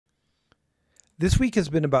This week has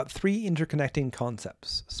been about three interconnecting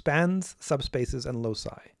concepts: spans, subspaces, and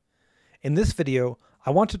loci. In this video, I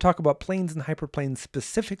want to talk about planes and hyperplanes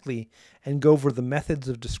specifically and go over the methods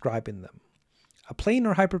of describing them. A plane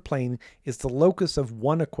or hyperplane is the locus of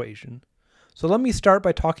one equation, so let me start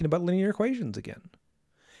by talking about linear equations again.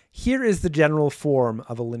 Here is the general form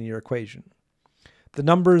of a linear equation. The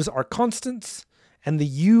numbers are constants, and the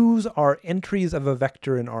u's are entries of a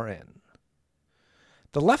vector in Rn.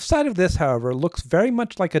 The left side of this, however, looks very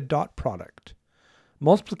much like a dot product.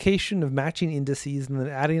 Multiplication of matching indices and then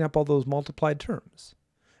adding up all those multiplied terms.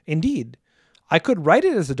 Indeed, I could write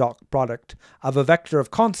it as a dot product of a vector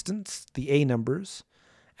of constants, the a numbers,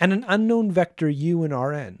 and an unknown vector u in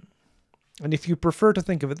Rn. And if you prefer to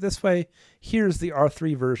think of it this way, here's the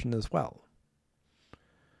R3 version as well.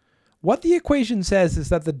 What the equation says is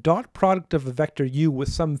that the dot product of a vector u with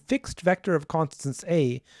some fixed vector of constants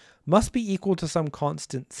a must be equal to some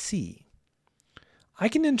constant c. I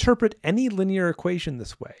can interpret any linear equation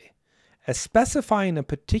this way, as specifying a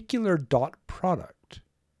particular dot product.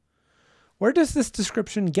 Where does this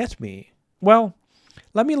description get me? Well,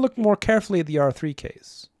 let me look more carefully at the R3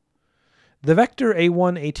 case. The vector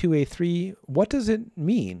a1, a2, a3, what does it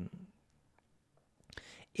mean?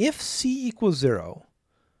 If c equals 0,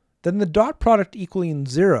 then the dot product equaling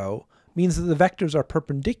 0 means that the vectors are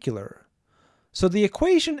perpendicular. So the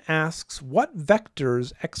equation asks what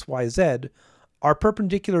vectors x, y, z are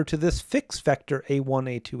perpendicular to this fixed vector a1,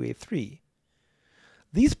 a2, a3.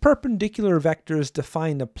 These perpendicular vectors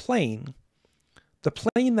define a plane, the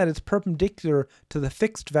plane that is perpendicular to the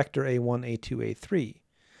fixed vector a1, a2, a3.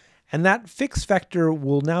 And that fixed vector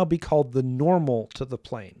will now be called the normal to the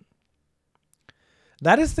plane.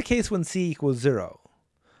 That is the case when c equals 0.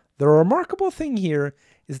 The remarkable thing here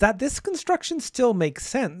is that this construction still makes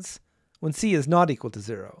sense when c is not equal to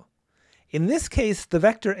 0. In this case, the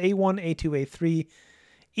vector a1, a2, a3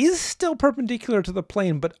 is still perpendicular to the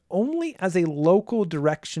plane, but only as a local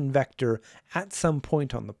direction vector at some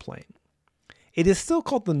point on the plane. It is still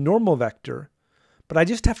called the normal vector, but I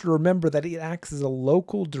just have to remember that it acts as a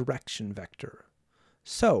local direction vector.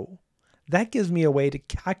 So, that gives me a way to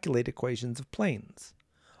calculate equations of planes.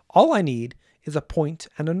 All I need is a point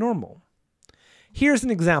and a normal. Here's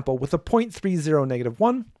an example with a point 3, 0,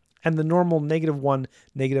 -1, and the normal -1,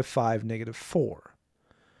 -5, -4.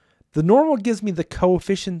 The normal gives me the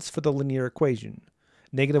coefficients for the linear equation,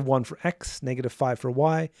 -1 for x, -5 for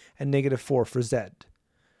y, and -4 for z.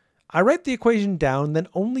 I write the equation down, then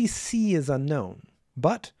only c is unknown,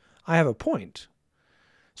 but I have a point.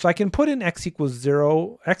 So I can put in x equals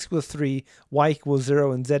 0, x equals 3, y equals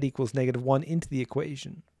 0, and z equals -1 into the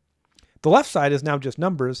equation. The left side is now just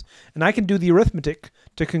numbers, and I can do the arithmetic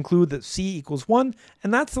to conclude that c equals 1,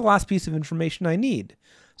 and that's the last piece of information I need.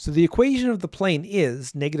 So the equation of the plane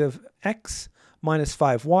is -x minus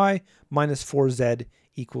 5y minus 4z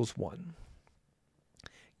equals 1.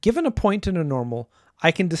 Given a point and a normal,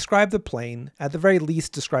 I can describe the plane, at the very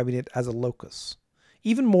least describing it as a locus.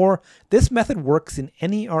 Even more, this method works in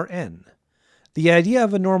any Rn. The idea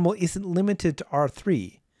of a normal isn't limited to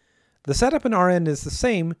R3. The setup in Rn is the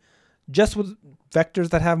same, just with vectors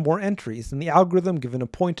that have more entries, and the algorithm, given a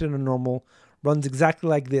point and a normal, runs exactly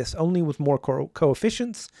like this, only with more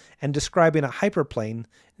coefficients and describing a hyperplane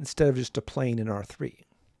instead of just a plane in R3.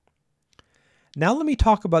 Now let me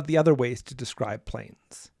talk about the other ways to describe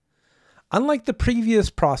planes. Unlike the previous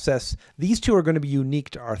process, these two are going to be unique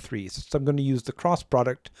to R3, so I'm going to use the cross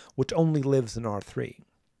product, which only lives in R3.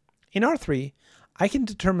 In R3, I can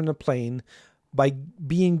determine a plane by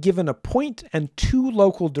being given a point and two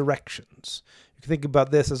local directions. You can think about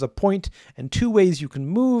this as a point and two ways you can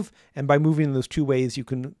move, and by moving in those two ways you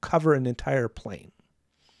can cover an entire plane.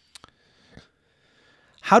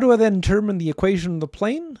 How do I then determine the equation of the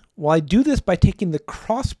plane? Well, I do this by taking the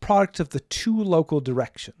cross product of the two local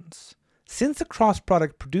directions. Since a cross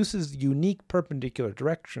product produces the unique perpendicular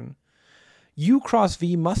direction, u cross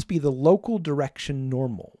v must be the local direction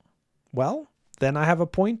normal. Well, then I have a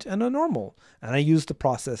point and a normal, and I use the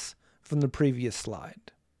process from the previous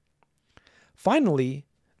slide. Finally,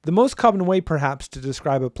 the most common way perhaps to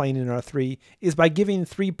describe a plane in R3 is by giving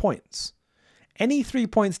 3 points. Any 3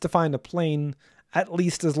 points define a plane, at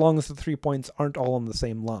least as long as the 3 points aren't all on the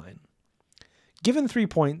same line. Given 3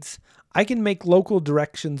 points, I can make local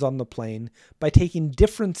directions on the plane by taking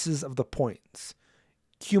differences of the points.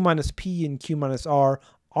 Q minus p and q minus r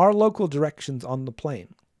are local directions on the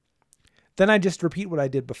plane. Then I just repeat what I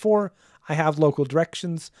did before. I have local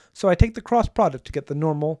directions, so I take the cross product to get the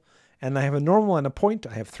normal, and I have a normal and a point.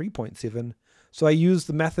 I have 3 points even, so I use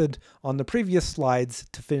the method on the previous slides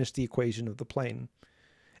to finish the equation of the plane.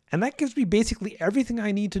 And that gives me basically everything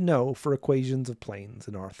I need to know for equations of planes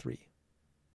in R3.